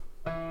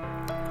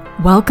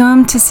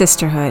Welcome to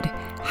Sisterhood,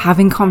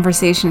 having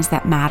conversations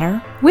that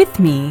matter with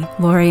me,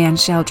 Lorianne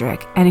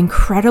Sheldrick, and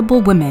incredible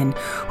women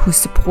who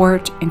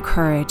support,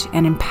 encourage,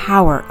 and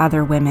empower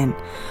other women.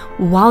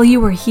 While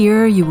you are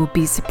here, you will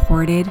be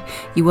supported.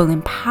 You will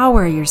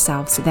empower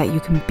yourself so that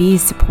you can be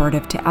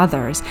supportive to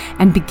others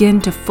and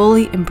begin to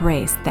fully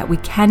embrace that we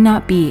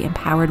cannot be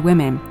empowered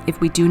women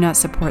if we do not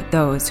support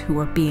those who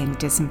are being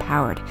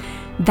disempowered.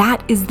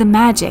 That is the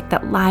magic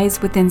that lies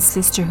within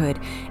sisterhood,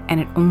 and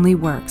it only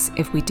works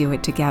if we do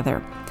it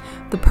together.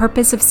 The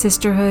purpose of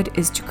sisterhood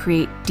is to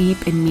create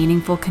deep and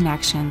meaningful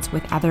connections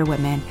with other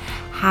women,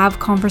 have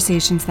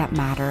conversations that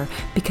matter,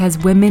 because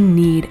women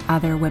need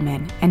other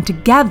women, and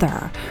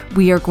together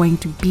we are going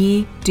to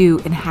be, do,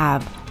 and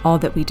have all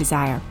that we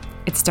desire.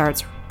 It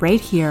starts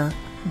right here,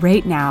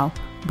 right now,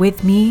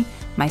 with me,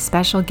 my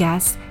special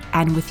guests,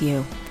 and with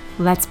you.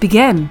 Let's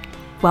begin.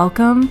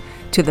 Welcome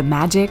to the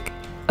magic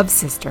of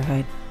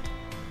sisterhood.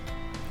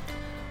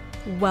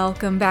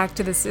 Welcome back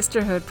to the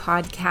Sisterhood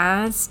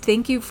podcast.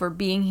 Thank you for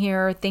being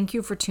here. Thank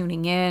you for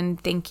tuning in.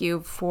 Thank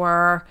you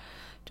for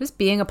just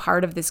being a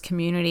part of this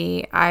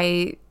community.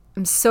 I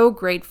am so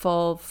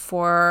grateful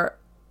for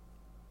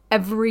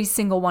every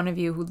single one of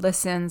you who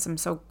listens. I'm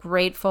so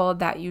grateful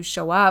that you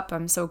show up.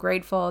 I'm so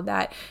grateful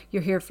that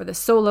you're here for the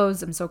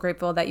solos. I'm so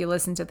grateful that you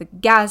listen to the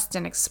guests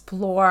and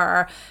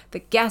explore the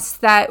guests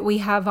that we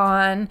have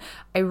on.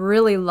 I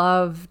really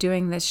love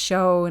doing this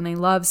show, and I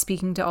love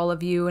speaking to all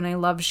of you, and I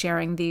love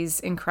sharing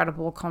these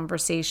incredible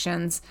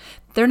conversations.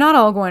 They're not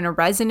all going to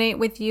resonate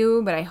with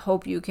you, but I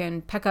hope you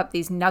can pick up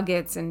these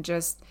nuggets and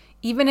just,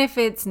 even if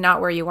it's not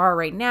where you are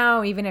right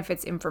now, even if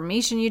it's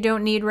information you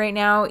don't need right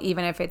now,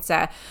 even if it's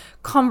a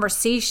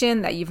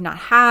conversation that you've not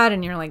had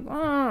and you're like,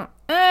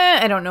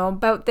 I don't know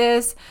about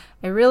this,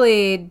 I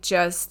really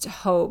just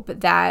hope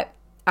that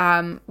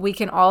we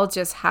can all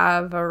just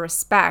have a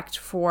respect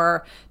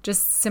for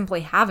just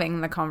simply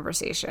having the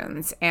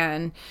conversations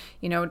and,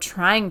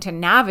 trying to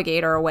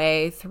navigate our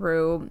way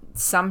through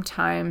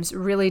sometimes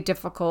really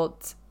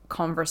difficult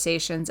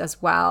conversations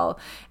as well,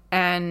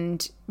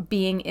 and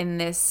being in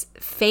this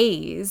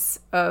phase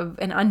of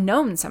an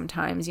unknown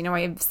sometimes.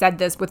 I've said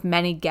this with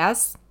many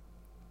guests.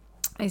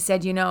 I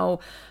said,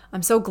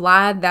 I'm so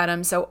glad that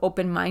I'm so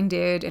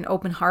open-minded and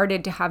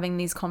open-hearted to having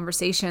these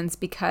conversations,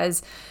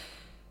 because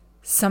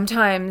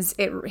sometimes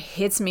it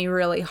hits me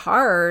really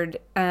hard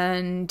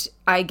and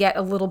I get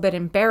a little bit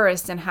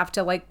embarrassed and have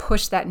to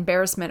push that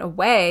embarrassment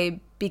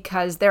away,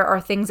 because there are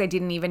things I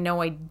didn't even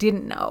know I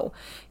didn't know,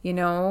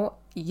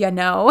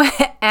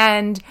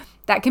 and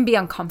that can be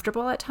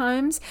uncomfortable at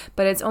times,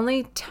 but it's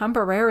only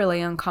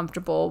temporarily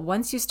uncomfortable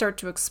once you start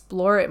to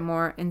explore it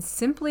more and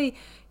simply,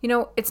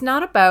 it's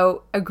not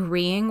about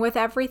agreeing with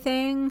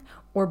everything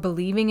or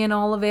believing in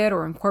all of it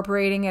or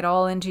incorporating it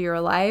all into your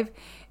life.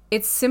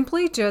 It's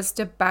simply just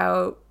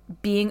about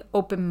being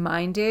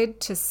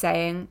open-minded to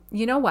saying,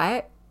 you know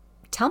what?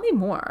 Tell me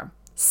more.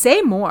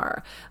 Say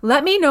more.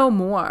 Let me know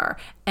more.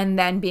 And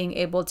then being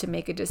able to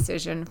make a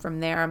decision from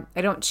there.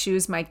 I don't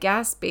choose my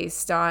guests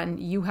based on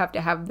you have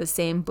to have the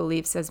same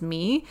beliefs as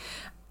me.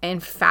 In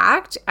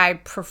fact, I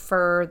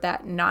prefer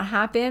that not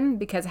happen,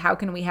 because how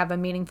can we have a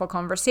meaningful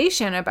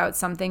conversation about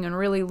something and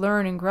really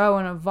learn and grow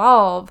and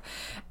evolve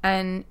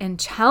and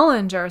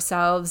challenge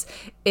ourselves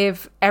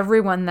if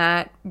everyone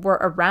that we're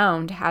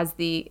around has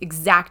the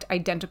exact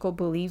identical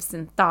beliefs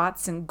and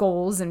thoughts and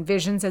goals and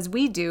visions as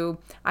we do?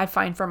 I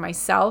find for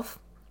myself,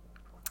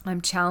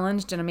 I'm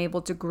challenged and I'm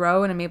able to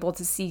grow and I'm able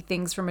to see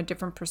things from a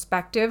different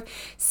perspective,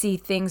 see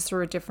things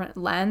through a different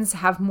lens,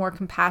 have more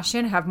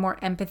compassion, have more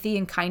empathy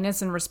and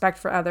kindness and respect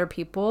for other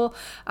people.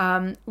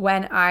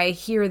 When I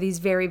hear these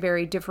very,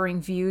 very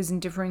differing views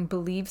and differing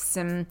beliefs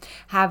and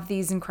have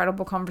these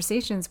incredible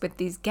conversations with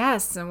these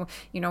guests, and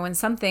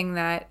something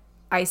that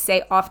I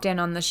say often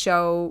on the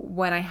show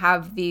when I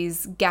have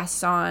these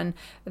guests on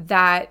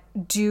that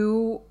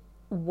do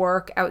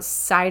work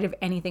outside of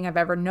anything I've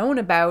ever known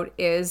about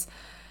is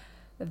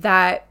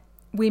that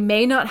we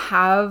may not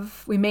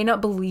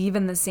believe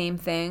in the same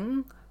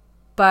thing,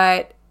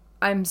 but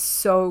I'm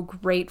so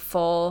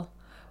grateful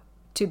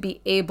to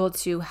be able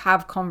to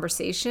have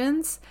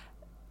conversations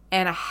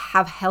and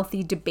have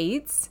healthy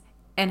debates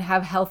and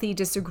have healthy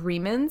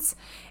disagreements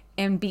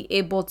and be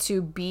able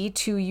to be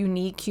two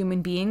unique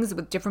human beings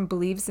with different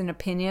beliefs and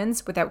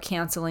opinions without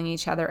canceling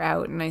each other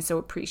out. And I so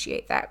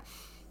appreciate that.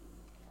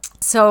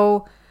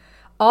 So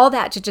all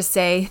that to just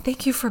say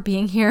thank you for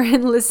being here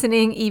and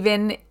listening,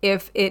 even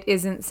if it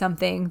isn't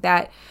something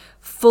that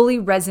fully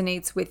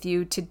resonates with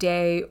you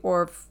today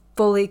or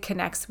fully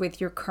connects with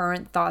your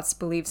current thoughts,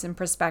 beliefs, and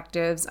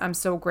perspectives. I'm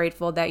so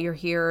grateful that you're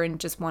here and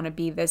just want to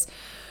be this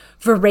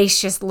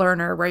voracious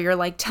learner where you're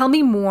like, tell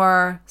me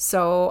more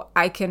so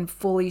I can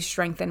fully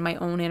strengthen my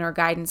own inner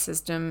guidance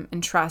system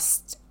and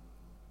trust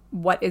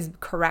what is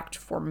correct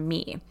for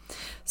me.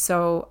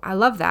 So I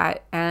love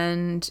that.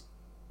 And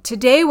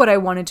today, what I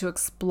wanted to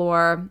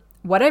explore,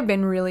 what I've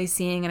been really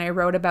seeing, and I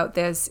wrote about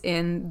this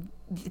in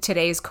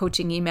today's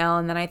coaching email,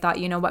 and then I thought,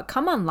 you know what,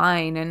 come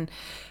online and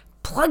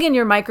plug in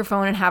your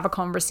microphone and have a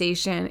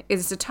conversation,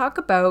 is to talk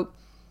about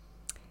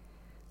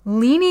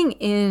leaning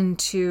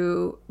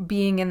into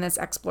being in this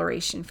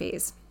exploration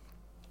phase.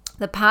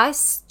 The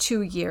past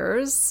 2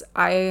 years,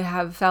 I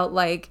have felt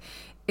like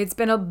it's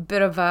been a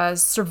bit of a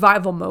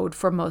survival mode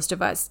for most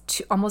of us.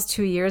 Almost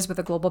 2 years with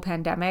a global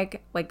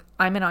pandemic. Like,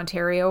 I'm in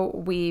Ontario.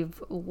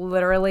 We've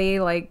literally,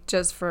 like,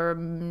 just for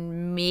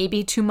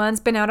maybe 2 months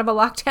been out of a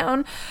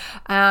lockdown.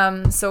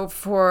 So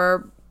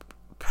for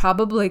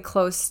probably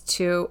close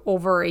to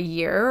over a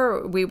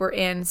year, we were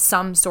in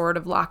some sort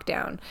of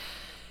lockdown.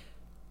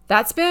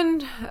 That's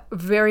been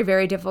very,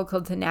 very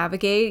difficult to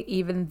navigate,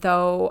 even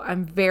though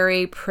I'm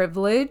very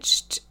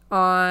privileged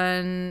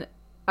on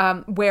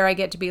where I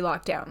get to be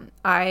locked down.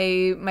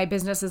 My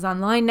business is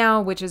online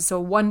now, which is so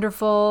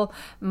wonderful.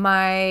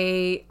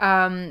 I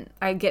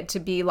get to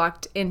be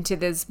locked into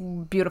this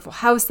beautiful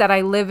house that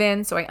I live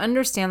in, so I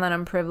understand that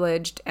I'm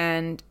privileged,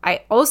 and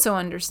I also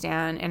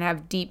understand and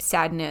have deep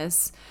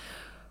sadness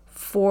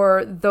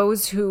for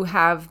those who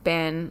have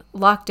been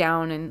locked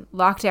down and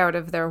locked out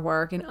of their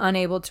work and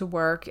unable to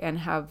work and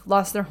have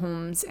lost their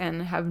homes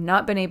and have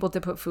not been able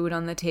to put food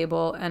on the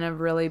table and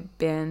have really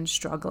been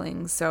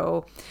struggling.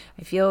 So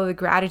I feel the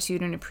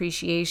gratitude and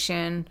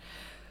appreciation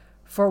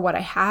for what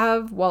I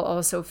have, while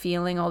also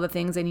feeling all the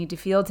things I need to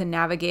feel to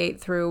navigate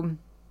through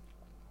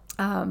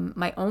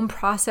my own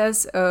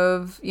process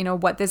of,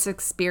 what this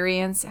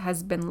experience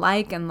has been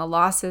like and the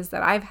losses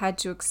that I've had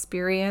to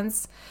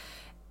experience.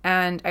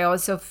 And I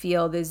also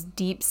feel this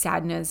deep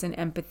sadness and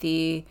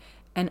empathy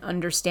and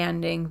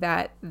understanding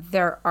that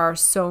there are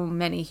so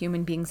many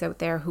human beings out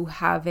there who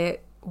have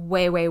it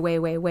way, way, way,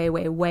 way, way,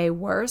 way, way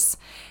worse.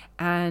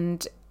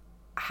 And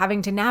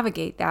having to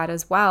navigate that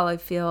as well, I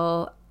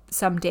feel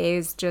some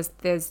days just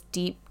this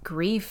deep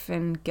grief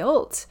and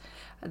guilt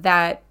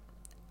that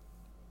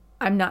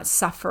I'm not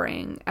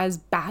suffering as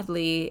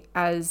badly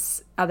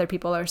as other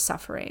people are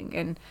suffering.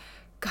 And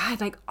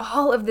God, like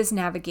all of this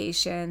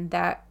navigation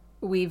that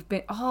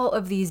all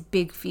of these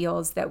big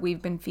feels that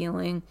we've been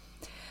feeling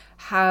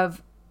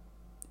have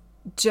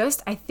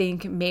just, I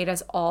think, made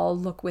us all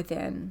look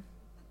within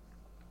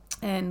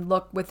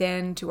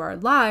to our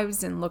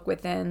lives and look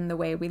within the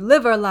way we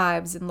live our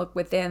lives and look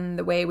within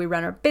the way we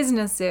run our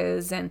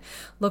businesses and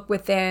look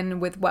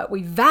within with what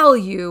we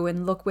value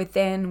and look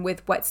within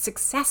with what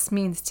success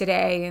means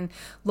today and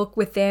look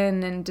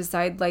within and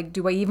decide, like,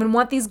 do I even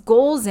want these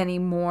goals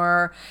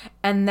anymore?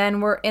 And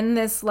then we're in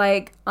this,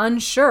 like,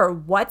 unsure,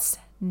 what's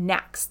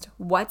next?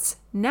 What's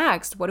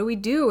next? What do we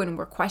do? And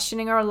we're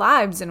questioning our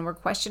lives and we're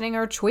questioning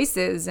our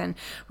choices and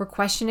we're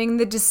questioning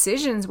the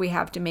decisions we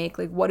have to make.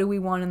 Like, what do we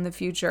want in the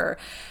future?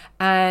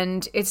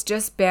 And it's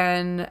just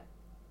been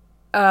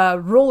a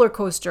roller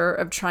coaster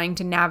of trying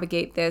to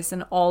navigate this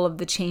and all of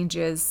the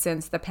changes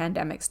since the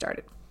pandemic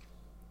started.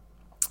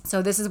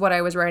 So this is what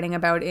I was writing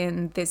about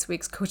in this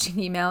week's coaching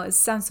email. It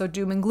sounds so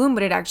doom and gloom,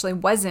 but it actually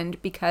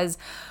wasn't, because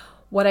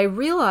what I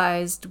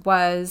realized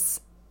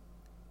was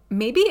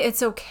maybe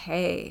it's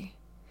okay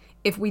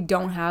if we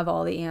don't have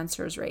all the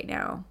answers right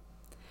now.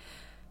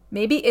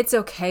 Maybe it's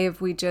okay if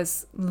we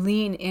just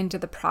lean into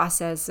the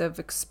process of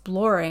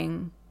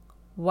exploring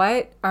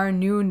what our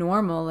new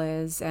normal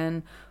is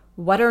and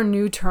what our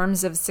new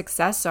terms of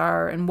success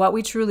are and what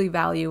we truly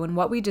value and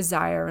what we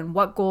desire and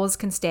what goals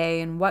can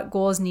stay and what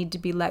goals need to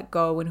be let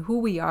go and who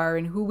we are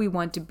and who we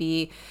want to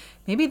be.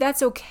 Maybe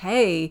that's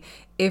okay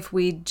if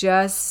we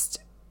just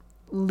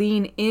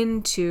lean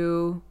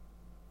into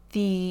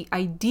the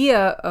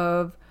idea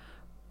of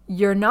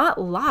you're not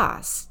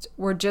lost.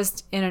 We're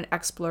just in an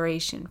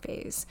exploration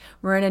phase.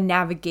 We're in a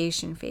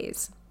navigation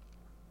phase.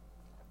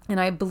 And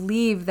I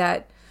believe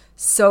that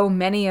so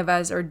many of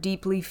us are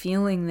deeply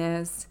feeling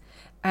this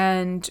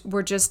and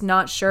we're just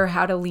not sure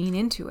how to lean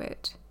into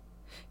it.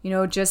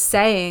 Just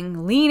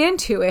saying lean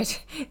into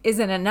it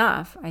isn't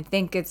enough. I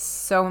think it's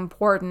so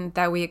important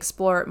that we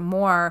explore it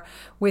more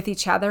with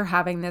each other,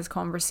 having this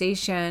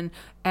conversation,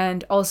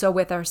 and also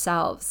with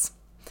ourselves.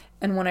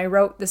 And when I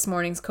wrote this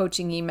morning's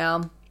coaching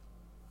email,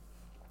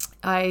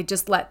 I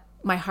just let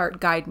my heart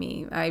guide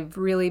me. I've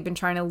really been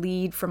trying to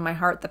lead from my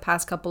heart the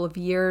past couple of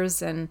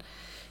years and,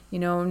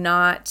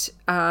 not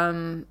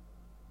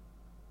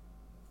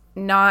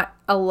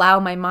allow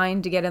my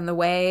mind to get in the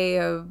way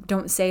of,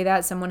 don't say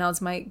that, someone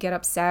else might get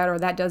upset, or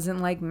that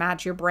doesn't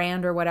match your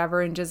brand or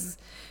whatever, and just,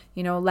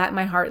 let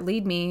my heart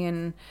lead me.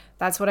 And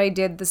that's what I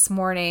did this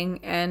morning.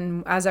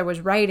 And as I was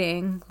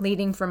writing,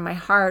 writing from my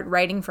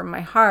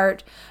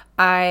heart,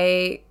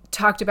 I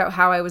talked about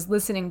how I was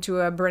listening to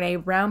a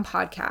Brene Brown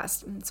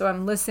podcast. So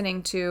I'm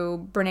listening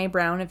to Brene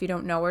Brown. If you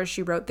don't know her,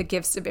 she wrote The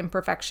Gifts of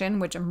Imperfection,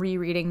 which I'm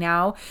rereading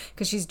now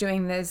because she's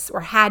doing this, or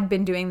had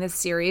been doing this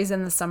series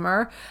in the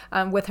summer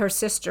with her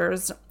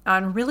sisters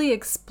on really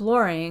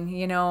exploring,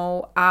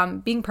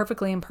 being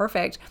perfectly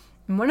imperfect.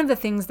 And one of the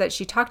things that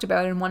she talked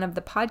about in one of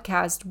the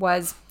podcasts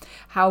was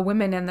how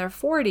women in their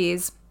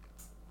 40s,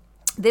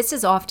 this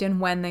is often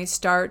when they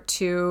start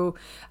to,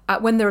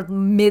 when their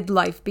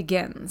midlife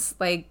begins.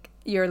 Like,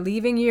 you're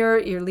leaving your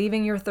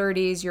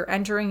 30s, you're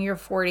entering your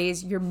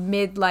 40s, your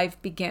midlife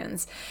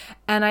begins.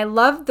 And I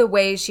love the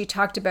way she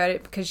talked about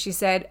it, because she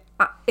said,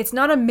 it's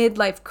not a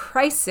midlife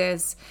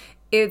crisis,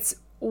 it's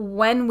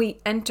when we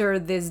enter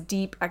this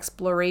deep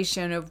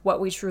exploration of what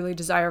we truly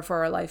desire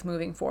for our life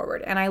moving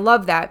forward. And I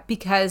love that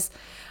because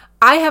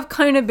I have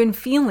kind of been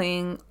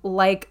feeling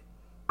like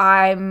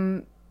I've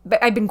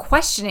been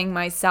questioning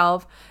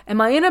myself. Am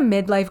I in a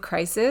midlife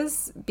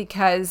crisis?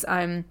 Because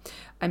I'm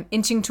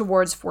inching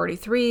towards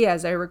 43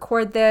 as I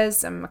record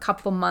this. I'm a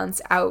couple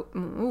months out.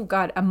 Oh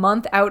God, a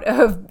month out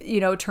of,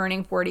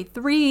 turning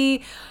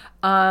 43.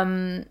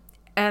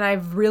 And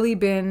I've really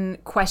been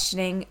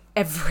questioning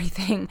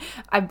everything.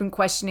 I've been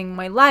questioning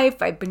my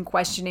life. I've been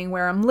questioning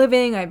where I'm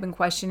living. I've been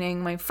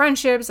questioning my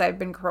friendships. I've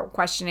been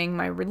questioning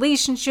my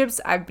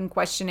relationships. I've been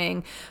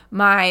questioning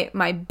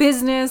my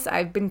business.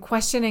 I've been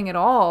questioning it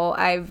all.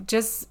 I've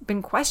just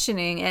been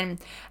questioning. And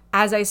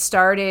as I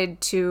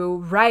started to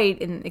write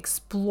and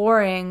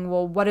exploring,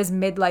 well, what does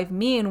midlife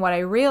mean? What I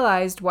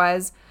realized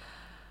was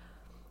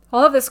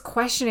all of this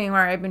questioning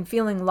where I've been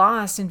feeling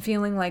lost and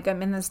feeling like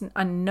I'm in this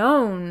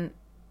unknown.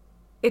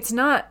 It's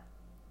not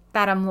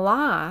that I'm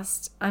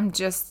lost. I'm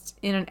just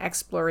in an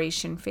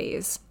exploration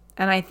phase.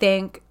 And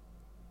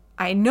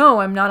I know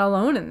I'm not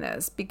alone in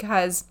this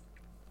because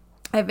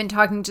I've been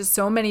talking to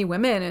so many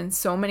women and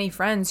so many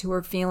friends who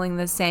are feeling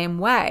the same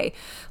way.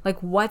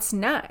 Like, what's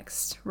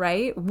next,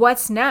 right?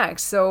 What's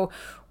next? So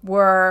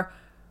we're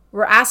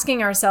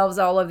asking ourselves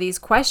all of these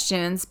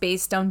questions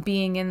based on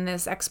being in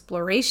this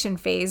exploration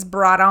phase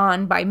brought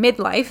on by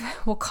midlife.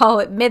 We'll call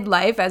it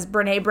midlife, as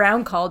Brene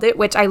Brown called it,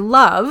 which I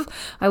love.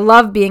 I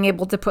love being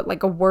able to put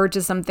like a word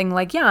to something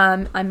like,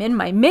 yeah, I'm in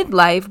my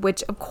midlife,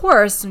 which of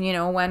course,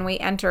 when we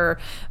enter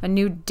a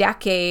new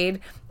decade,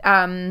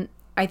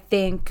 I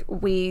think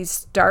we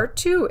start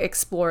to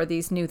explore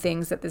these new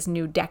things that this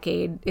new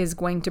decade is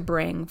going to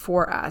bring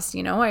for us.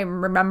 I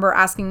remember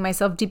asking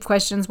myself deep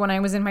questions when I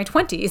was in my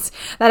 20s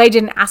that I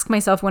didn't ask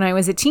myself when I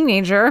was a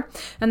teenager,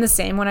 and the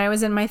same when I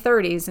was in my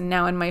 30s, and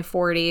now in my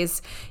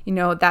 40s,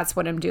 that's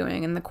what I'm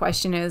doing. And the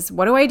question is,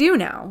 what do I do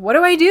now? What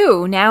do I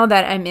do now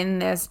that I'm in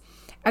this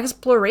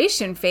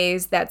exploration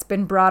phase that's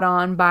been brought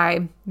on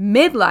by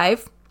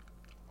midlife?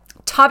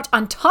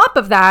 On top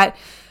of that,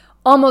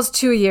 almost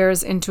 2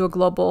 years into a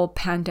global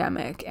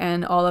pandemic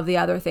and all of the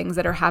other things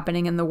that are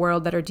happening in the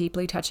world that are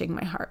deeply touching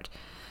my heart.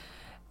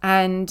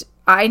 And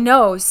I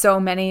know so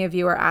many of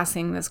you are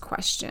asking this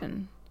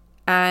question,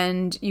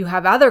 and you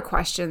have other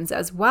questions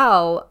as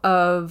well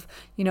of,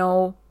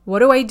 what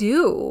do I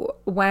do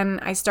when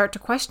I start to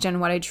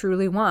question what I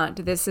truly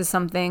want? This is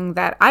something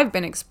that I've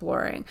been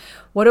exploring.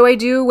 What do I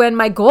do when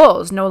my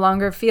goals no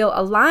longer feel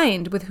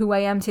aligned with who I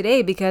am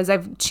today because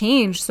I've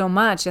changed so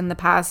much in the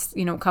past,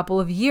 couple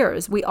of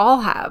years? We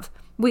all have.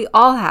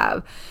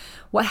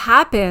 What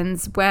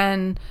happens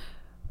when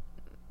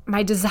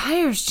my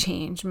desires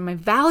change, my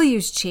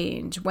values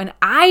change, when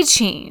I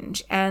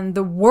change and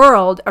the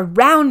world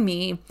around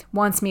me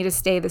wants me to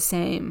stay the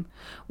same,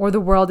 or the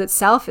world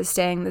itself is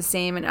staying the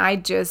same, and I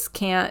just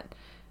can't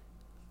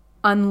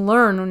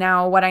unlearn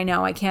now what I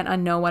know. I can't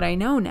unknow what I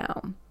know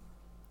now.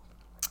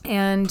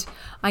 And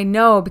I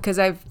know because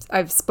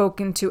I've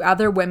spoken to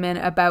other women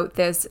about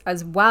this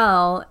as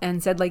well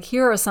and said, like,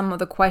 here are some of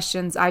the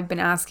questions I've been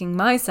asking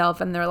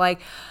myself, and they're like,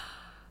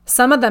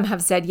 some of them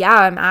have said, yeah,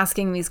 I'm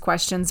asking these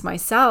questions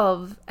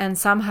myself. And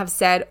some have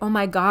said, oh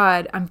my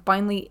God, I'm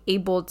finally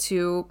able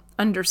to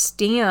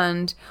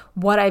understand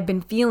what I've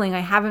been feeling. I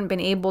haven't been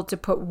able to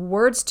put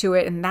words to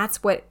it. And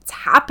that's what's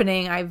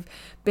happening. I've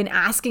been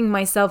asking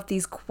myself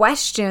these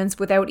questions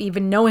without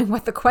even knowing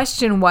what the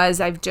question was.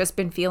 I've just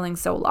been feeling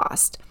so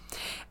lost.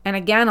 And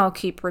again, I'll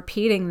keep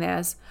repeating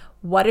this.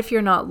 What if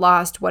you're not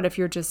lost? What if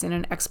you're just in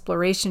an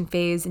exploration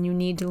phase and you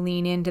need to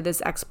lean into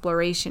this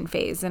exploration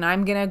phase? And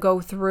I'm going to go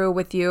through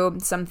with you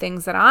some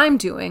things that I'm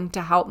doing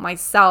to help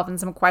myself and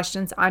some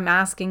questions I'm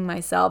asking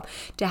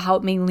myself to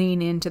help me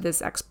lean into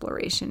this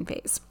exploration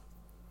phase.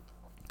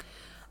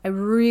 I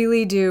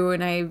really do.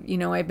 And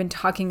I've been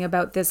talking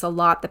about this a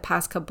lot the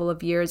past couple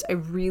of years. I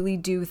really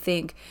do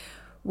think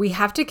we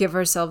have to give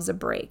ourselves a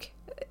break.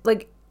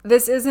 Like,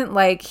 this isn't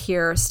like,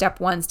 here, step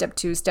 1, step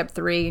 2, step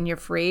 3, and you're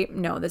free.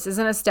 No, this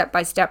isn't a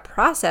step-by-step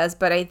process.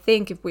 But I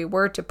think if we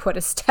were to put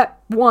a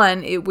step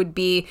 1, it would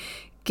be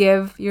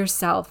give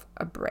yourself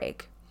a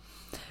break.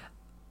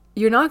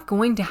 You're not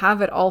going to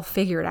have it all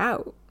figured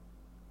out.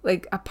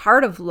 Like, a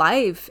part of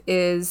life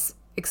is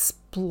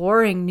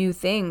exploring new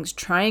things,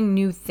 trying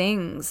new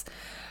things,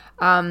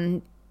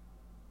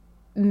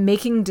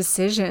 making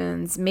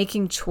decisions,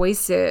 making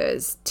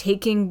choices,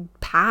 taking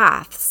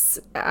paths.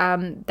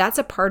 That's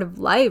a part of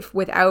life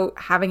without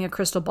having a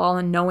crystal ball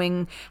and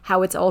knowing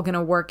how it's all going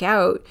to work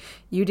out.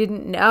 You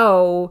didn't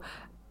know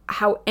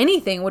how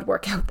anything would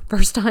work out the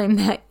first time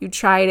that you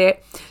tried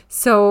it.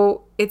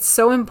 So it's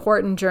so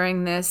important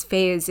during this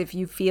phase, if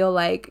you feel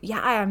like,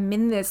 yeah, I'm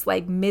in this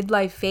like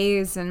midlife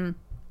phase and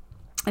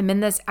I'm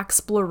in this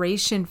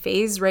exploration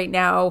phase right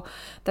now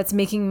that's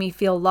making me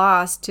feel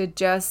lost, to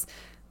just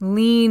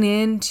lean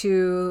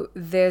into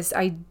this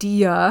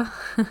idea,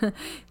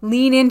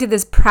 lean into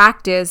this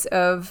practice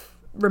of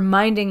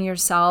reminding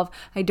yourself,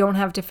 I don't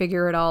have to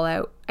figure it all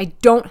out. I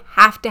don't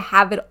have to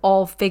have it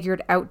all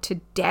figured out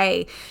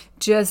today.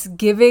 Just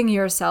giving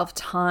yourself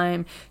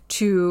time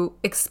to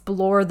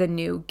explore the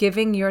new,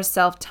 giving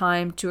yourself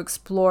time to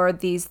explore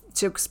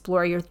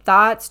your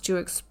thoughts, to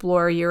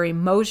explore your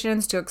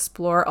emotions, to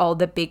explore all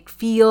the big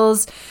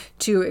feels,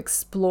 to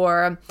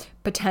explore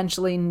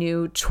potentially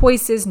new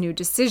choices, new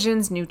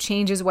decisions, new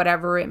changes,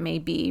 whatever it may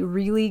be.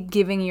 Really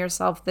giving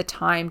yourself the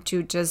time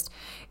to just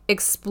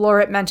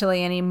explore it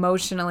mentally and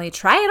emotionally.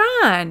 Try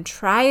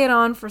it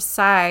on for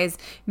size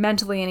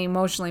mentally and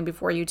emotionally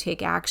before you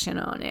take action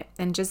on it,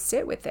 and just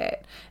sit with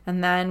it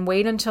and then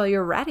wait until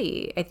you're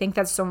ready. I think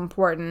that's so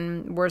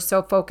important. We're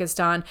so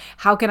focused on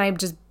how can I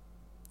just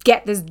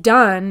get this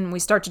done. We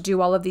start to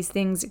do all of these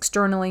things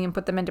externally and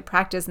put them into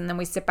practice, and then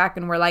we sit back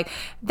and we're like,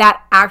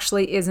 that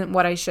actually isn't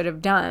what I should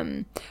have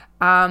done.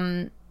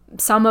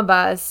 Some of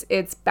us,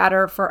 it's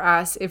better for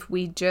us if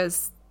we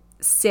just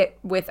sit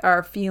with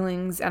our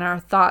feelings and our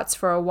thoughts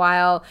for a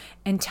while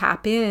and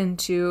tap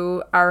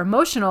into our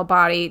emotional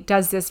body.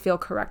 Does this feel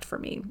correct for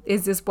me?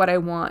 Is this what I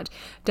want?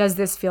 Does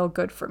this feel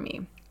good for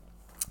me?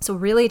 So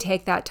really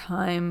take that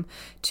time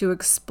to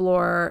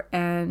explore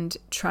and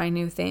try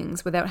new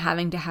things without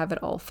having to have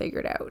it all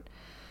figured out.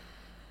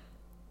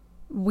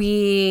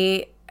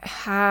 We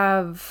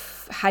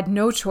have had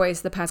no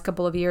choice the past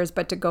couple of years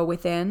but to go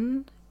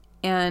within.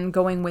 And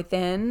going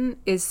within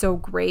is so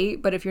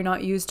great, but if you're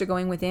not used to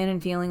going within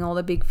and feeling all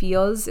the big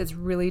feels, it's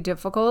really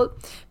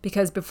difficult,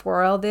 because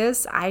before all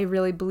this, I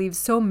really believe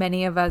so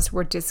many of us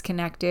were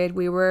disconnected.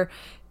 We were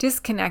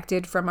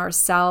disconnected from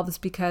ourselves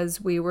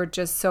because we were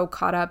just so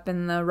caught up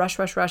in the rush,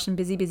 and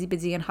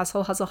busy, and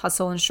hustle,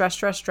 and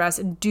stress,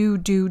 and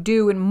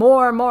do, and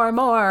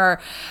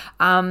more.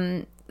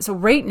 So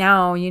right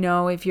now,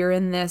 if you're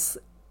in this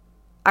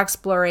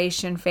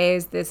exploration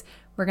phase,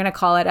 we're going to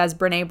call it, as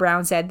Brene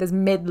Brown said, this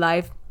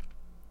midlife.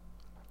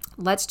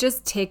 Let's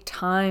just take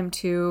time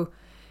to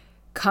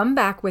come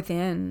back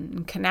within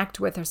and connect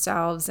with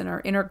ourselves and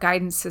our inner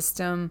guidance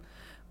system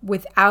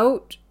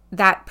without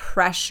that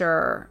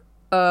pressure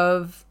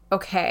of,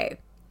 okay,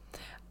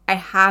 I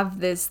have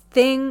this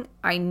thing,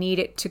 I need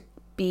it to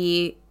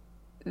be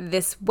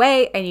this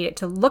way, I need it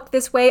to look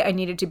this way, I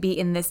need it to be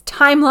in this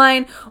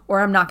timeline,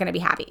 or I'm not going to be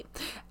happy.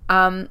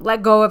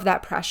 Let go of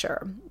that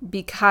pressure,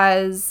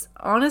 because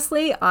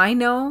honestly, I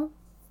know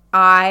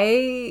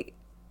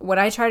when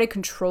I try to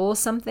control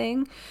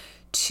something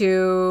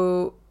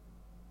to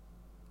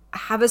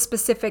have a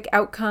specific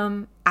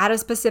outcome at a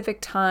specific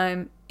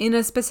time in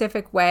a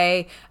specific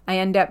way, I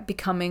end up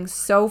becoming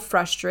so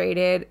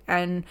frustrated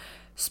and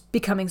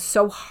becoming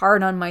so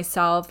hard on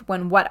myself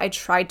when what I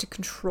tried to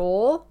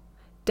control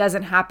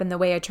doesn't happen the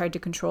way I tried to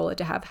control it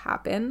to have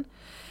happen.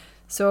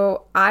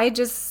 So I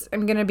just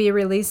am going to be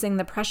releasing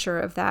the pressure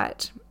of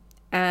that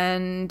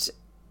and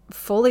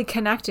fully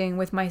connecting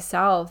with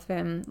myself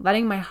and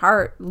letting my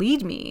heart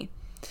lead me.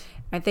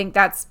 I think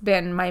that's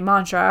been my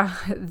mantra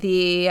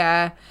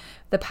the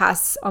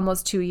past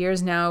almost 2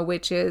 years now,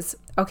 which is,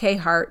 okay,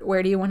 heart,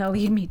 where do you want to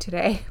lead me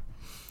today?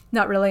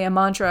 Not really a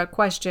mantra, a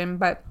question,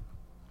 but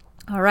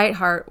all right,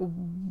 heart,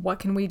 what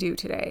can we do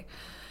today?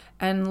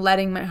 And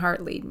letting my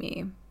heart lead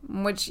me,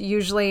 which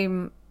usually,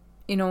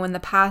 in the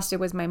past, it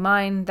was my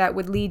mind that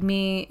would lead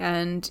me.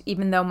 And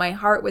even though my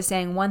heart was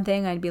saying one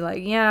thing, I'd be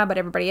like, yeah, but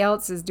everybody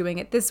else is doing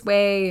it this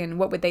way. And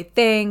what would they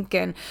think?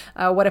 And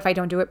what if I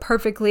don't do it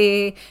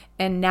perfectly?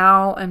 And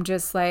now I'm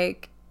just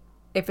like,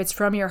 if it's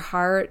from your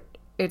heart,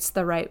 it's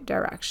the right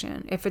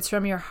direction. If it's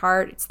from your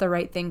heart, it's the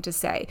right thing to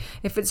say.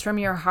 If it's from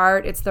your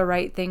heart, it's the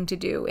right thing to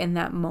do in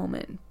that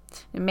moment.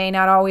 It may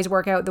not always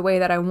work out the way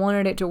that I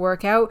wanted it to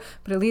work out,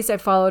 but at least I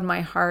followed my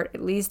heart.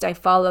 At least I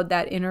followed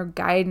that inner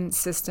guidance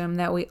system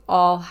that we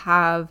all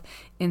have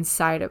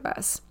inside of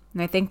us.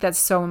 And I think that's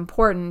so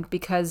important,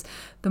 because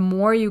the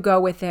more you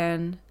go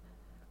within,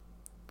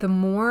 the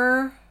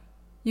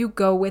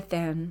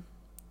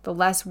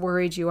less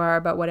worried you are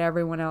about what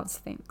everyone else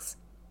thinks.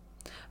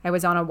 I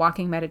was on a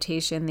walking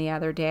meditation the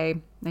other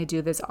day. I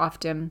do this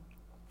often.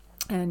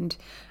 And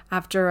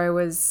after I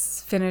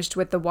was finished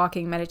with the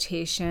walking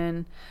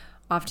meditation,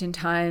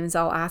 oftentimes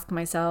I'll ask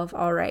myself,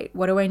 all right,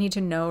 what do I need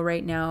to know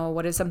right now?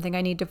 What is something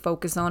I need to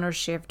focus on or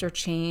shift or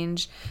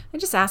change? I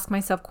just ask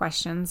myself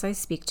questions. I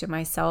speak to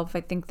myself.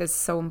 I think this is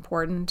so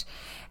important.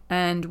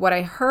 And what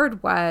I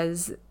heard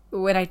was,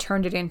 when I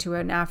turned it into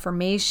an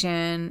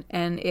affirmation,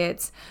 and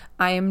it's,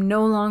 I am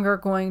no longer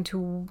going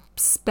to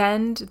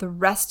spend the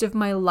rest of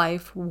my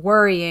life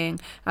worrying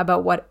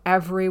about what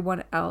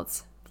everyone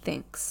else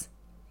thinks.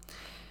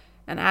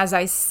 And as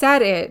I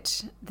said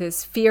it,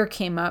 this fear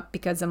came up,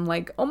 because I'm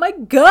like, oh my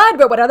God,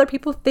 but what other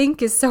people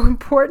think is so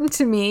important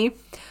to me.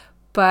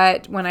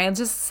 But when I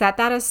just set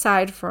that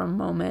aside for a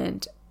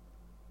moment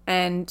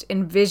and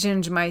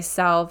envisioned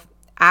myself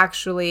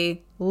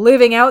actually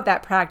living out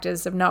that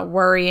practice of not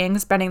worrying,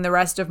 spending the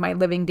rest of my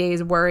living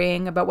days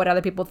worrying about what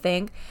other people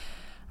think,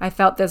 I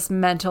felt this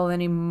mental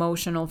and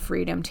emotional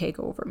freedom take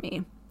over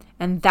me.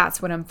 And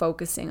that's what I'm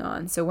focusing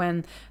on. So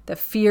when the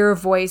fear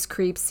voice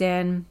creeps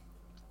in,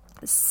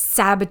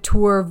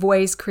 saboteur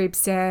voice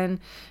creeps in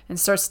and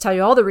starts to tell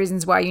you all the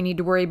reasons why you need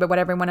to worry about what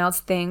everyone else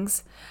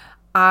thinks,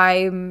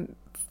 I'm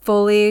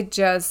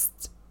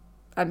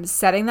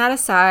setting that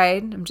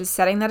aside. I'm just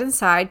setting that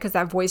aside because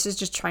that voice is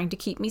just trying to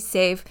keep me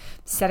safe.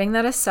 Setting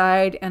that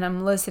aside, and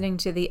I'm listening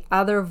to the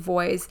other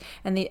voice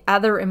and the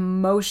other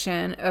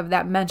emotion of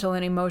that mental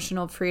and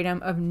emotional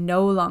freedom of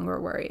no longer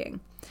worrying.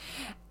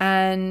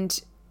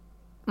 And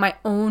my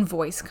own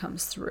voice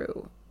comes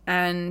through,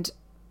 and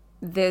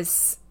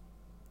this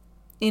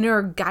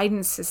inner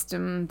guidance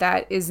system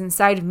that is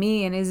inside of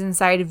me and is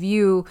inside of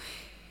you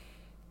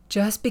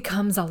just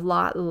becomes a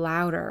lot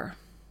louder.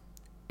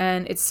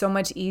 And it's so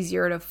much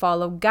easier to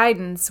follow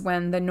guidance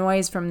when the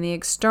noise from the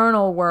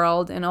external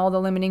world and all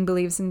the limiting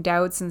beliefs and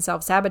doubts and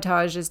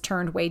self-sabotage is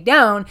turned way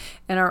down,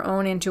 and our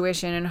own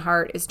intuition and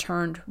heart is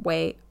turned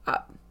way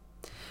up.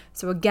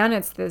 So again,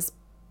 it's this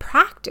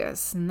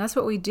practice, and that's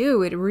what we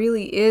do. It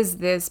really is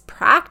this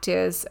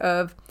practice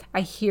of,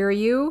 I hear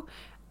you,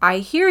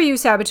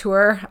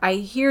 saboteur. I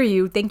hear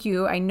you. Thank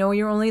you. I know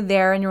you're only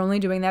there and you're only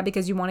doing that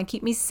because you want to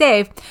keep me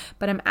safe,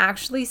 but I'm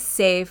actually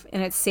safe,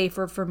 and it's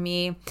safer for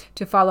me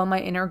to follow my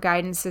inner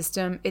guidance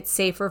system. It's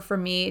safer for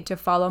me to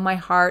follow my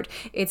heart.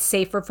 It's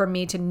safer for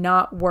me to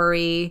not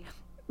worry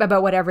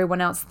about what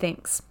everyone else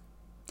thinks.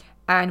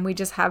 And we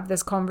just have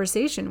this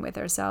conversation with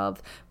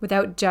ourselves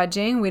without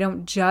judging. We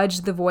don't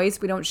judge the voice.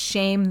 We don't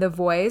shame the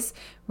voice.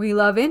 We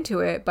love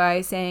into it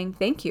by saying,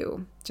 thank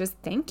you. Just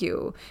thank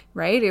you,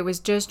 right? It was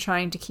just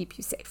trying to keep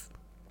you safe.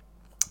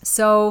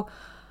 So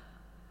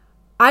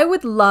I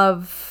would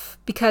love,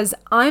 because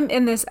I'm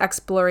in this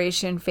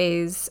exploration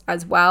phase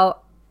as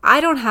well,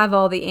 I don't have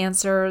all the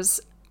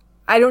answers.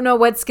 I don't know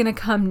what's going to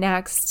come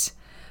next.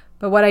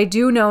 But what I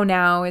do know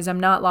now is I'm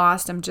not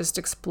lost. I'm just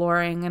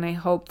exploring. And I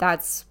hope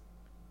that's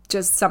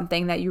just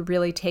something that you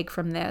really take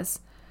from this.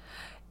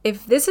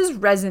 If this is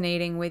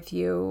resonating with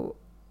you,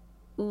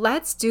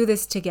 let's do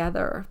this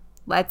together.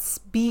 Let's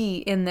be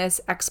in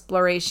this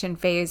exploration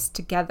phase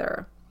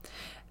together.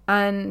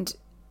 And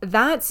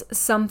that's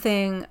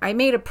something I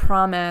made a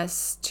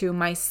promise to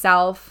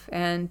myself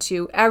and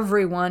to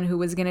everyone who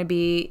was going to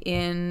be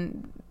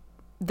in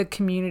the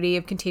community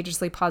of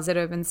Contagiously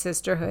Positive and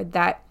Sisterhood,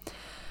 that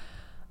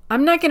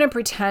I'm not going to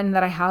pretend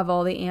that I have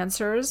all the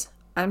answers.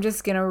 I'm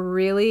just going to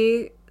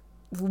really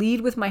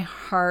lead with my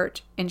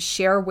heart and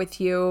share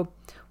with you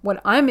what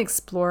I'm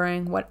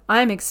exploring, what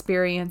I'm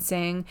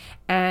experiencing,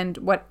 and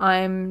what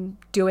I'm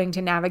doing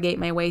to navigate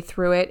my way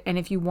through it. And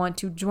if you want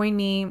to join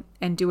me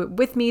and do it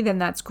with me, then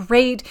that's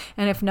great.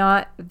 And if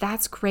not,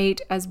 that's great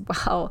as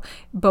well.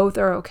 Both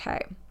are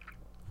okay.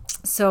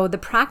 So the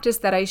practice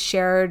that I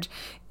shared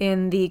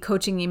in the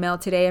coaching email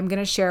today, I'm going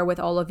to share with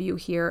all of you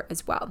here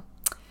as well.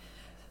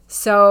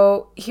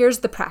 So here's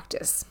the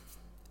practice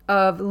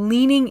of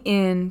leaning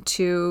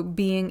into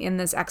being in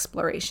this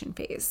exploration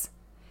phase.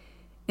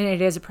 And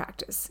it is a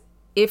practice.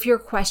 If you're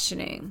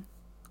questioning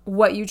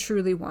what you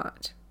truly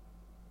want,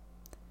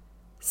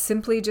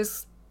 simply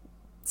just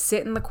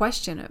sit in the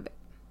question of it.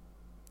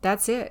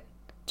 That's it.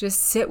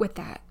 Just sit with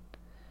that.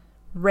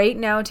 Right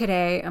now,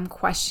 today, I'm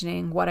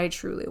questioning what I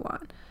truly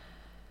want.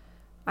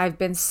 I've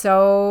been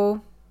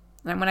so,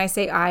 and when I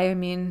say I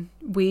mean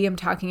we, I'm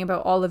talking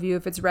about all of you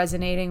if it's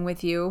resonating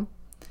with you.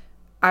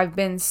 I've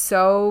been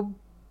so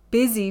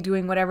busy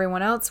doing what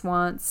everyone else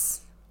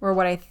wants, or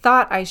what I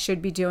thought I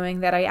should be doing,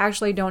 that I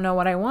actually don't know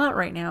what I want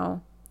right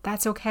now.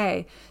 That's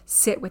okay.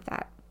 Sit with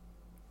that.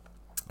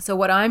 So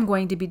what I'm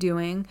going to be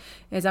doing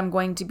is I'm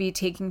going to be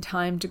taking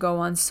time to go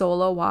on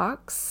solo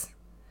walks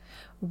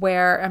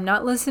where I'm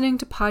not listening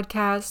to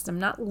podcasts. I'm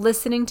not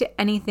listening to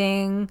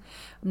anything.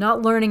 I'm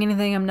not learning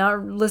anything. I'm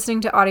not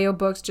listening to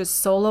audiobooks, just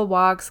solo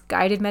walks,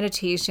 guided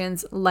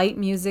meditations, light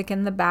music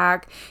in the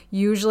back,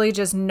 usually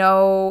just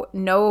no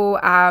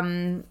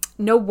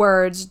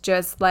words,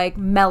 just like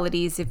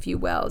melodies, if you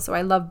will. So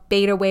I love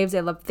beta waves.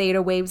 I love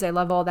theta waves. I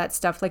love all that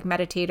stuff, like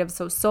meditative.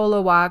 So solo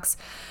walks,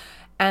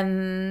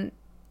 and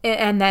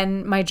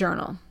then my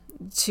journal,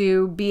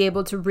 to be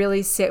able to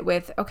really sit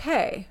with,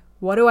 okay,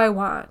 what do I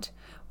want?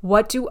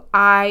 What do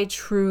I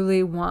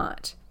truly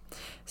want?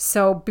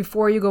 So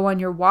before you go on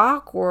your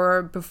walk,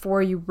 or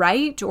before you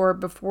write, or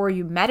before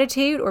you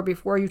meditate, or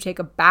before you take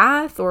a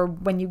bath, or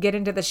when you get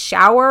into the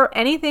shower,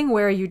 anything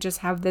where you just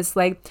have this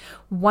like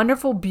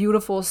wonderful,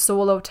 beautiful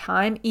solo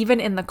time, even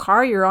in the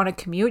car, you're on a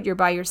commute, you're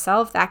by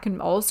yourself, that can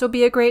also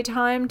be a great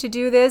time to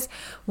do this.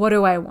 What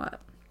do I want?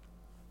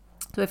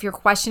 So if you're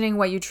questioning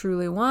what you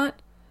truly want,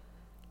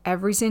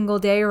 every single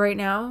day right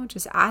now,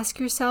 just ask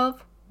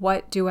yourself,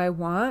 what do I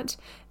want?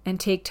 And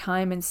take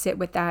time and sit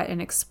with that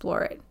and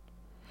explore it.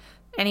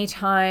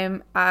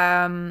 Anytime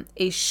I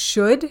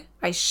should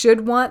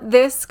want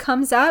this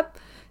comes up,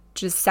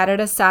 just set it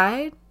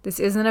aside. This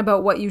isn't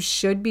about what you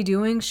should be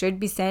doing, should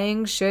be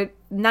saying,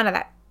 none of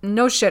that.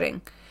 No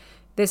shoulding.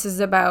 This is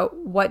about,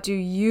 what do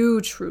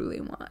you truly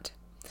want?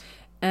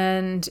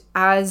 And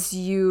as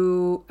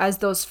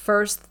those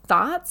first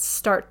thoughts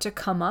start to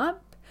come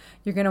up,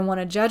 you're going to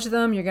want to judge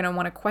them. You're going to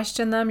want to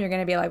question them. You're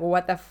going to be like,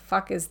 what the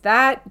fuck is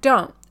that?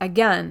 Don't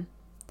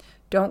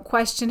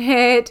question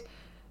it.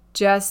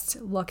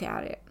 just look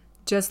at it.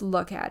 Just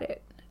look at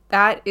it.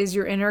 That is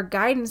your inner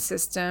guidance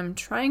system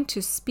trying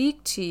to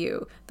speak to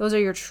you. Those are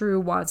your true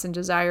wants and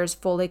desires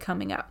fully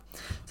coming up.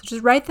 So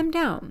just write them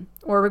down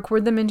or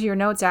record them into your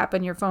notes app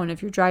on your phone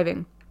if you're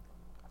driving.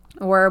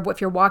 Or if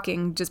you're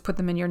walking, just put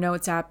them in your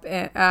notes app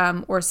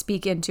or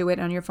speak into it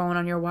on your phone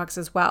on your walks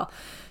as well.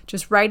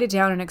 Just write it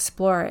down and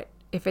explore it.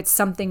 If it's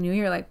something new,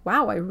 you're like,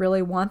 wow, I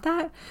really want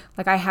that.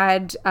 Like I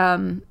had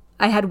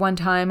one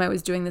time I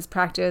was doing this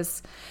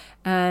practice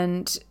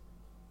and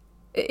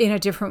in a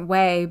different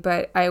way,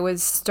 but I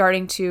was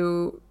starting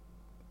to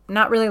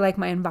not really like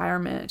my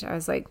environment. I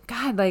was like,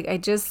 God, like I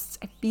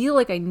feel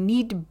like I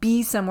need to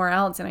be somewhere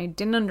else, and I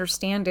didn't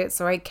understand it.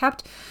 So I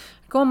kept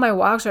going on my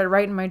walks, or I'd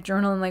write in my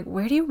journal and like,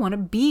 where do you want to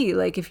be?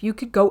 Like if you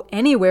could go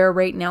anywhere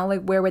right now,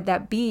 like where would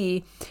that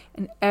be?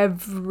 And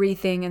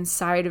everything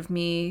inside of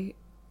me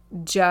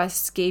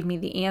just gave me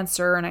the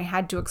answer, and I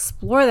had to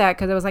explore that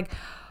because I was like,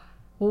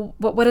 well,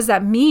 what does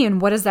that mean?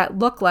 What does that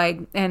look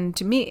like? And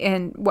to me,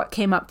 and what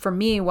came up for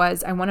me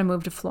was, I want to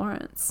move to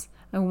Florence.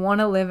 I want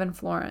to live in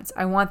Florence.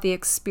 I want the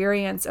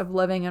experience of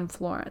living in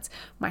Florence.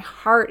 My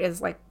heart is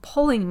like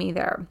pulling me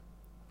there.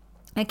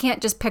 I can't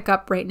just pick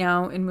up right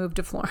now and move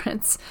to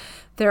Florence.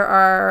 There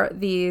are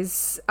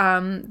things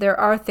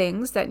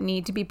that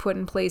need to be put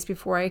in place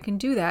before I can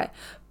do that.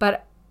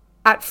 But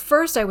at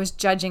first I was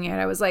judging it.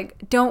 I was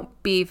like, don't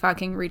be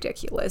fucking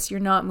ridiculous. You're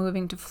not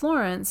moving to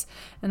Florence.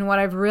 And what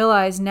I've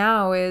realized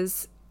now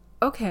is,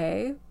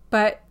 okay,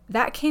 but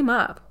that came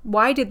up.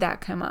 Why did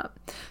that come up?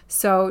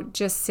 So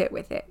just sit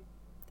with it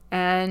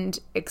and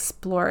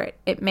explore it.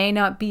 It may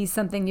not be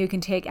something you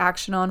can take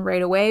action on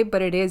right away,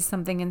 but it is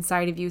something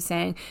inside of you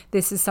saying,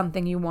 this is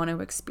something you want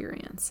to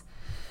experience.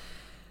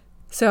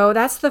 So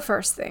that's the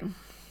first thing.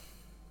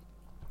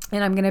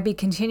 And I'm going to be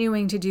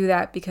continuing to do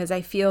that because I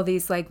feel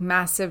these like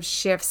massive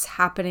shifts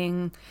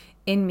happening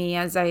in me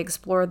as I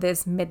explore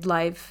this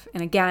midlife.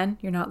 And again,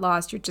 you're not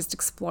lost, you're just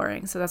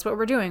exploring. So that's what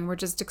we're doing. We're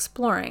just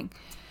exploring.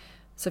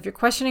 So if you're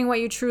questioning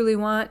what you truly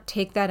want,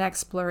 take that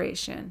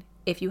exploration.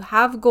 If you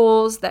have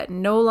goals that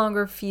no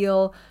longer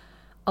feel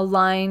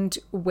aligned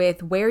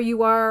with where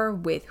you are,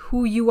 with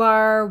who you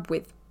are,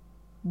 with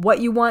what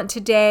you want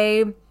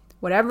today,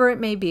 whatever it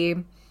may be,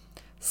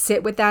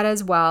 sit with that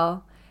as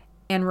well.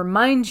 And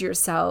remind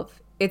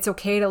yourself it's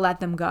okay to let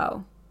them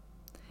go.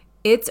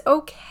 It's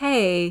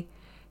okay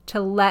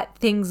to let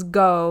things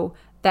go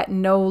that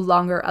no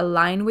longer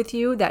align with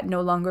you, that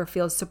no longer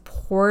feel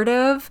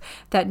supportive,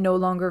 that no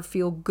longer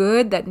feel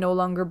good, that no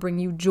longer bring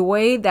you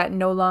joy, that you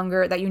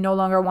no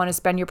longer want to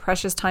spend your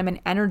precious time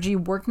and energy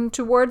working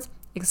towards.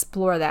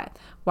 Explore that.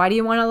 Why do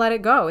you want to let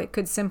it go? It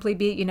could simply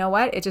be, you know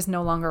what? It just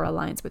no longer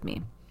aligns with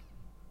me.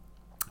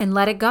 And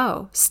let it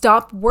go.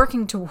 Stop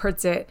working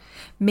towards it.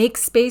 Make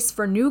space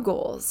for new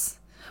goals.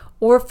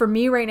 Or for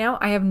me right now,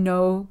 I have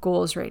no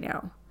goals right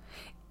now.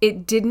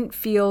 It didn't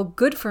feel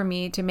good for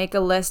me to make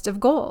a list of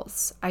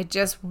goals. I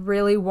just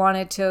really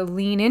wanted to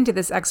lean into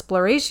this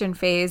exploration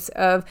phase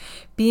of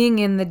being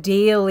in the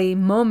daily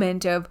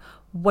moment of,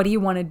 what do you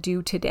want to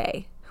do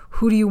today?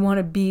 Who do you want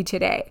to be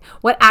today?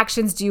 What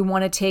actions do you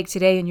want to take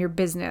today in your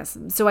business?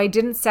 So I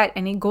didn't set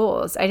any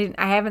goals. I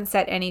haven't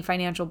set any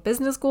financial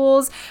business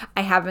goals.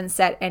 I haven't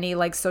set any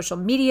like social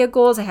media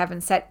goals. I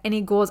haven't set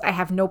any goals. I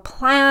have no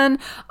plan.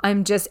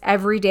 I'm just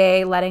every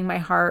day letting my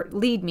heart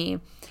lead me.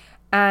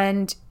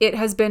 And it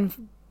has been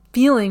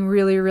feeling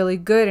really, really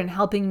good and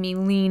helping me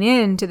lean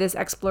into this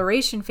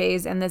exploration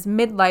phase and this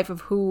midlife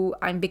of who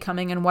I'm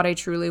becoming and what I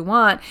truly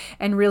want,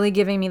 and really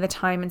giving me the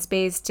time and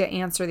space to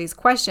answer these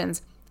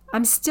questions.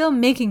 I'm still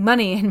making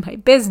money in my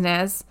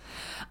business.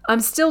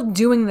 I'm still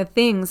doing the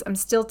things. I'm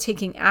still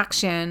taking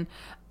action.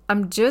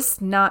 I'm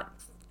just not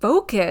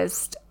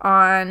focused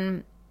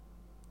on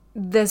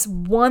this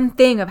one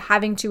thing of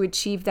having to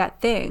achieve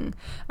that thing.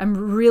 I'm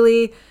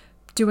really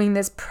doing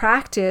this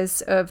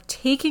practice of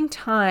taking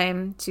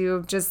time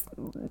to just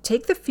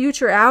take the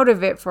future out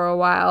of it for a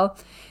while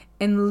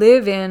and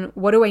live in,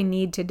 what do I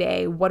need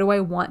today? What do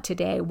I want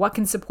today? What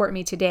can support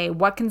me today?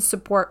 What can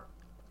support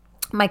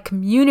my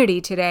community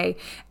today,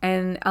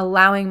 and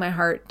allowing my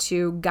heart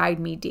to guide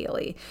me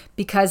daily,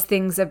 because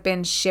things have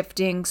been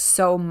shifting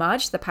so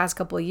much the past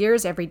couple of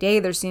years. Every day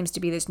there seems to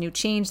be this new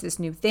change, this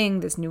new thing,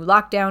 this new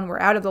lockdown.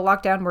 We're out of the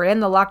lockdown. We're in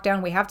the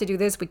lockdown. We have to do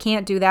this. We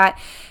can't do that.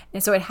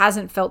 And so it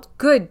hasn't felt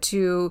good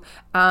to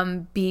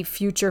be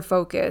future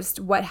focused.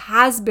 What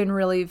has been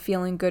really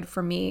feeling good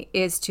for me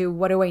is to,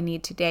 what do I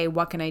need today?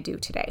 What can I do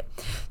today?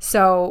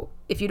 So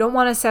if you don't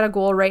want to set a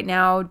goal right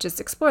now,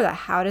 just explore that.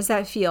 How does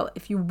that feel?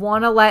 If you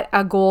want to let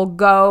a goal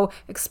go,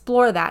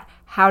 explore that.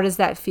 How does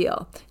that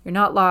feel? You're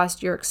not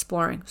lost, you're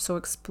exploring. So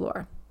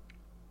explore.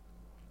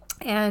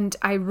 And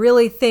I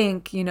really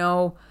think,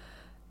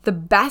 the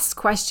best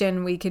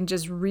question we can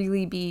just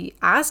really be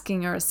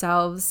asking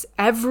ourselves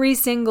every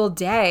single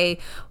day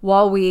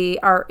while we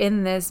are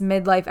in this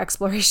midlife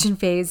exploration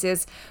phase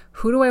is,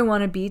 who do I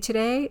want to be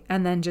today?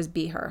 And then just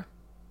be her.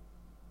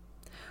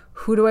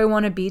 Who do I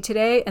want to be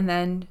today? And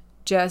then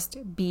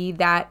just be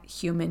that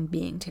human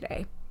being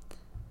today.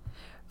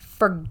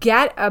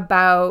 Forget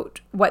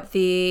about what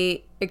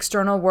the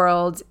external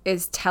world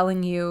is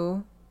telling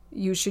you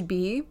you should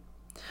be.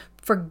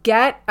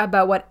 Forget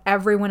about what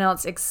everyone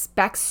else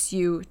expects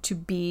you to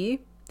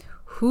be.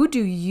 Who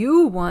do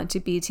you want to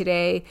be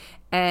today,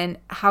 and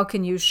how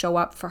can you show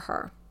up for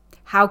her?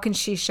 How can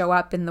she show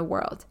up in the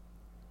world?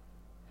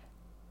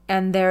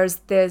 And there's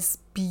this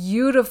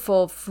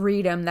beautiful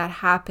freedom that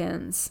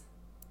happens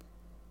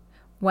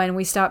when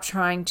we stop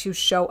trying to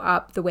show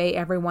up the way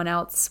everyone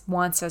else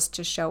wants us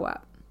to show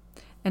up,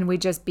 and we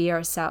just be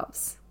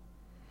ourselves.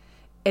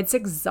 It's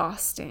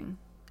exhausting.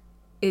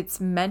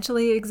 It's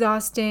mentally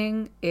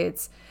exhausting.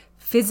 It's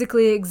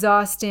physically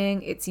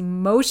exhausting. It's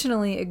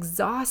emotionally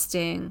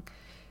exhausting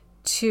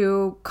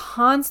to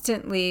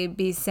constantly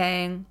be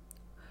saying,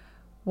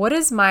 how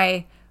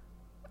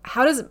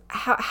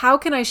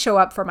can I show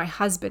up for my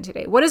husband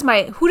today? Who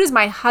does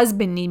my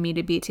husband need me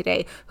to be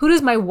today? Who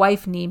does my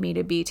wife need me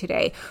to be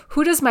today?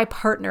 Who does my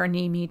partner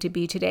need me to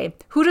be today?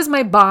 Who does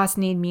my boss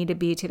need me to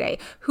be today?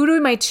 Who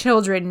do my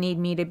children need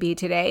me to be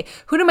today?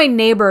 Who do my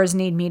neighbors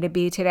need me to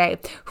be today?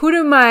 Who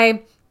do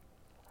my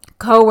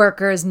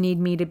coworkers need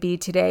me to be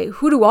today?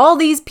 Who do all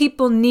these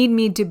people need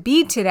me to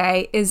be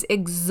today is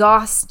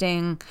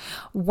exhausting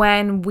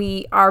when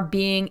we are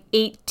being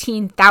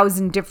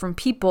 18,000 different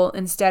people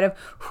instead of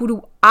who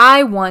do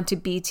I want to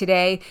be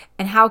today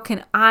and how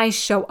can I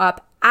show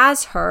up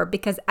as her?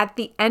 Because at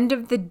the end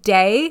of the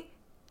day,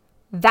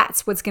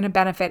 that's what's going to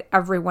benefit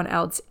everyone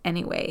else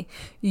anyway.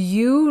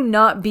 You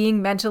not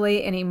being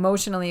mentally and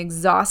emotionally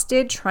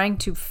exhausted, trying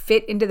to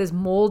fit into this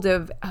mold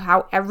of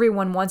how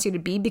everyone wants you to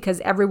be because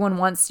everyone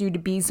wants you to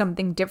be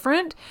something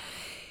different,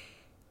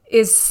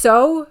 is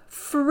so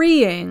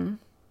freeing.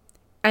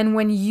 And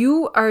when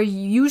you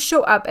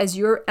show up as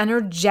your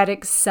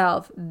energetic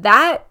self,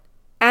 that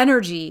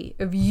energy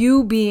of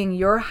you being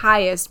your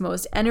highest,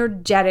 most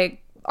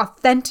energetic,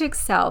 authentic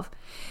self,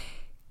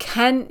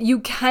 you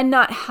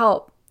cannot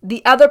help.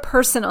 The other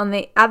person on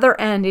the other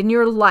end in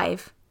your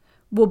life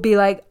will be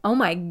like, oh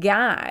my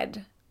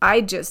God, I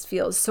just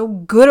feel so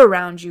good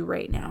around you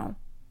right now.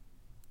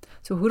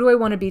 So who do I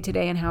want to be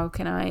today, and how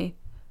can I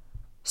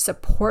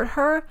support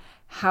her?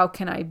 How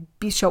can I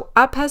show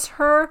up as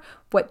her?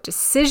 What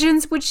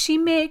decisions would she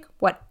make?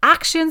 What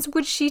actions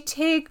would she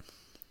take?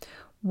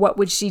 What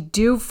would she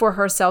do for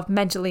herself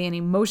mentally and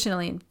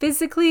emotionally and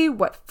physically?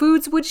 What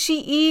foods would she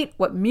eat?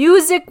 What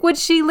music would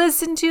she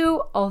listen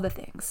to? All the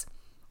things.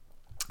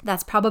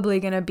 That's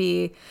probably going to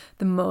be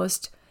the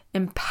most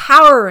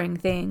empowering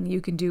thing you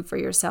can do for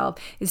yourself,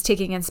 is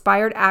taking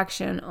inspired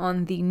action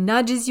on the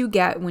nudges you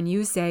get when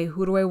you say,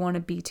 who do I want to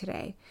be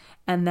today?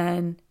 And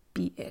then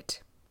be it.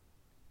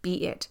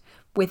 Be it.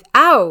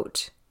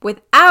 Without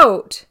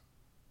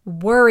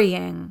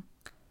worrying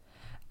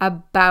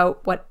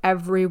about what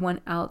everyone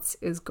else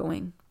is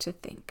going to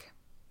think.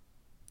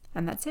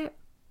 And that's it.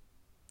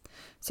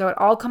 So it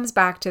all comes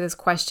back to this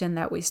question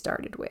that we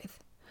started with.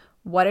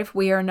 What if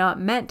we are not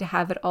meant to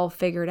have it all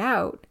figured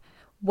out?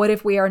 What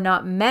if we are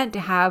not meant to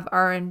have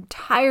our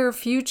entire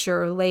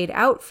future laid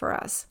out for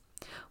us?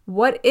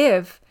 What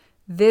if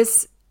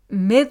this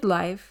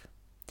midlife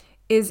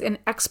is an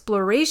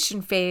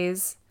exploration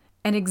phase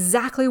and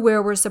exactly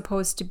where we're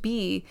supposed to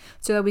be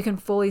so that we can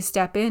fully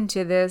step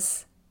into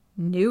this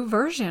new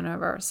version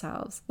of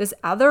ourselves, this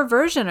other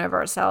version of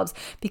ourselves,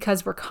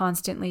 because we're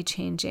constantly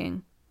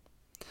changing.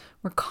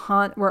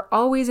 We're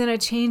always in a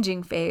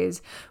changing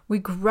phase. We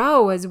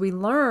grow as we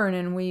learn,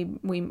 and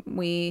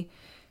we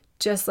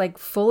just like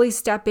fully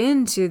step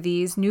into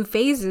these new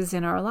phases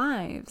in our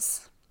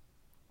lives.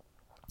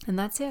 And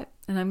that's it.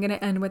 And I'm going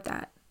to end with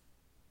that.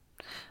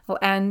 I'll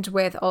end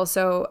with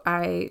also,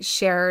 I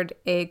shared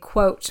a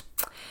quote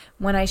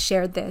when I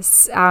shared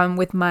this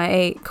with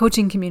my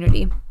coaching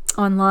community.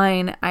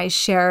 Online, I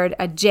shared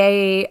a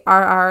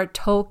J.R.R.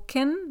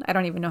 Tolkien, I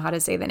don't even know how to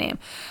say the name,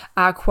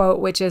 quote,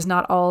 which is,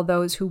 "Not all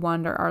those who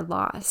wander are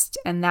lost."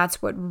 And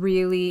that's what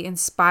really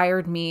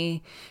inspired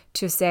me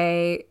to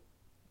say,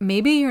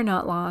 maybe you're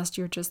not lost,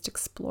 you're just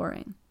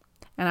exploring.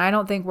 And I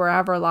don't think we're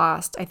ever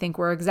lost. I think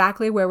we're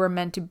exactly where we're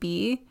meant to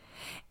be.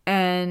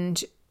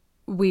 And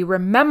we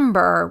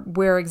remember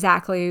we're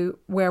exactly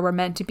where we're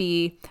meant to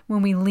be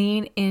when we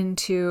lean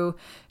into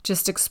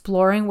just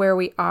exploring where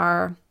we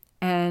are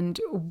and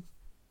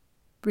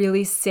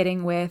really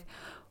sitting with,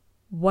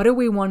 what do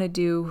we want to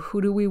do? Who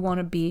do we want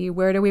to be?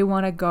 Where do we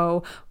want to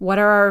go? What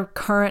are our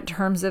current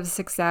terms of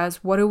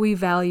success? What do we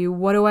value?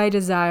 What do I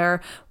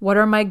desire? What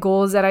are my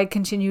goals that I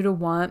continue to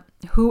want?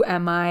 Who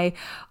am I?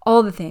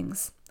 All the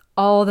things,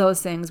 all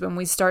those things. When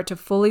we start to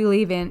fully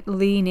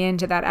lean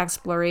into that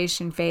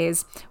exploration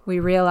phase, we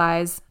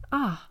realize,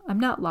 I'm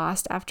not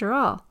lost after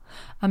all.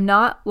 I'm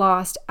not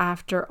lost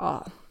after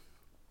all.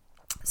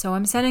 So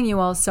I'm sending you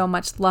all so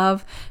much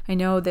love. I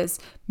know this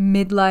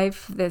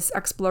midlife, this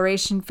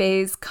exploration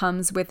phase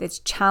comes with its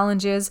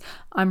challenges.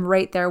 I'm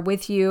right there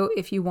with you.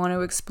 If you want to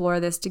explore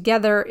this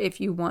together,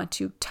 if you want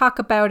to talk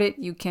about it,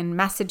 you can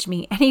message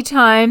me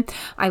anytime.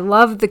 I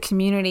love the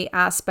community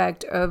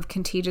aspect of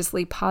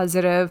Contagiously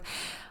Positive.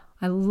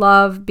 I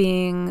love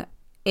being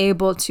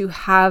able to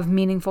have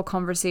meaningful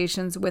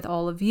conversations with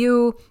all of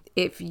you.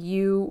 If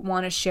you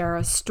want to share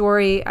a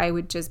story, I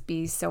would just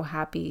be so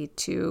happy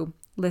to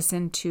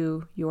listen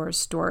to your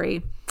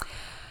story.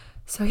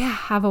 So yeah,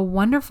 have a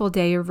wonderful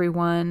day,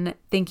 everyone.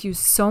 Thank you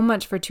so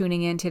much for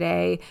tuning in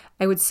today.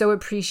 I would so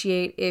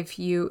appreciate if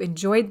you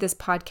enjoyed this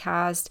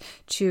podcast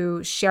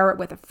to share it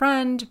with a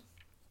friend,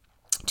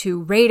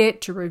 to rate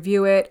it, to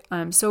review it.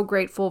 I'm so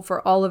grateful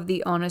for all of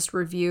the honest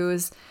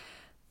reviews.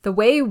 The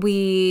way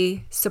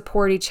we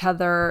support each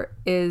other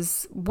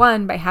is,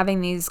 one, by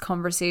having these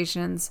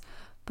conversations,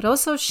 but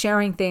also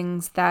sharing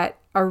things that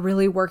are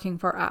really working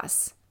for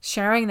us,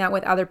 sharing that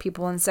with other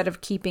people instead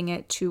of keeping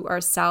it to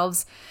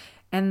ourselves.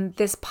 And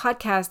this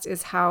podcast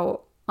is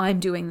how I'm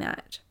doing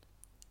that.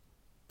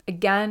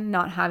 Again,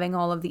 not having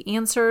all of the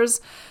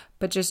answers,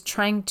 but just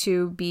trying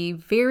to be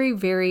very,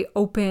 very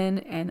open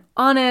and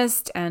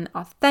honest and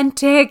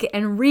authentic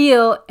and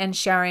real and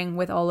sharing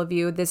with all of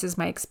you. This is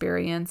my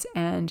experience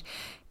and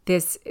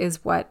this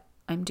is what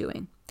I'm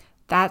doing.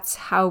 That's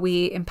how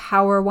we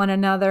empower one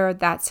another.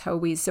 That's how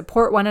we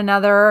support one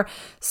another.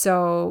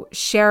 So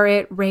share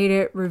it, rate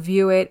it,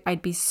 review it.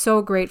 I'd be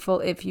so grateful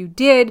if you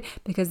did,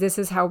 because this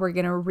is how we're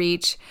going to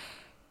reach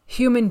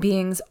human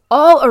beings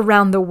all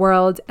around the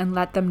world and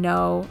let them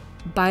know,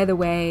 by the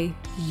way,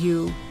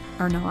 you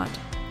are not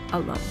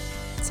alone.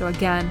 So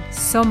again,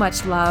 so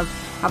much love.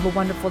 Have a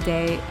wonderful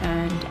day,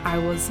 and I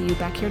will see you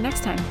back here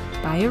next time.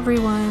 Bye,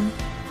 everyone.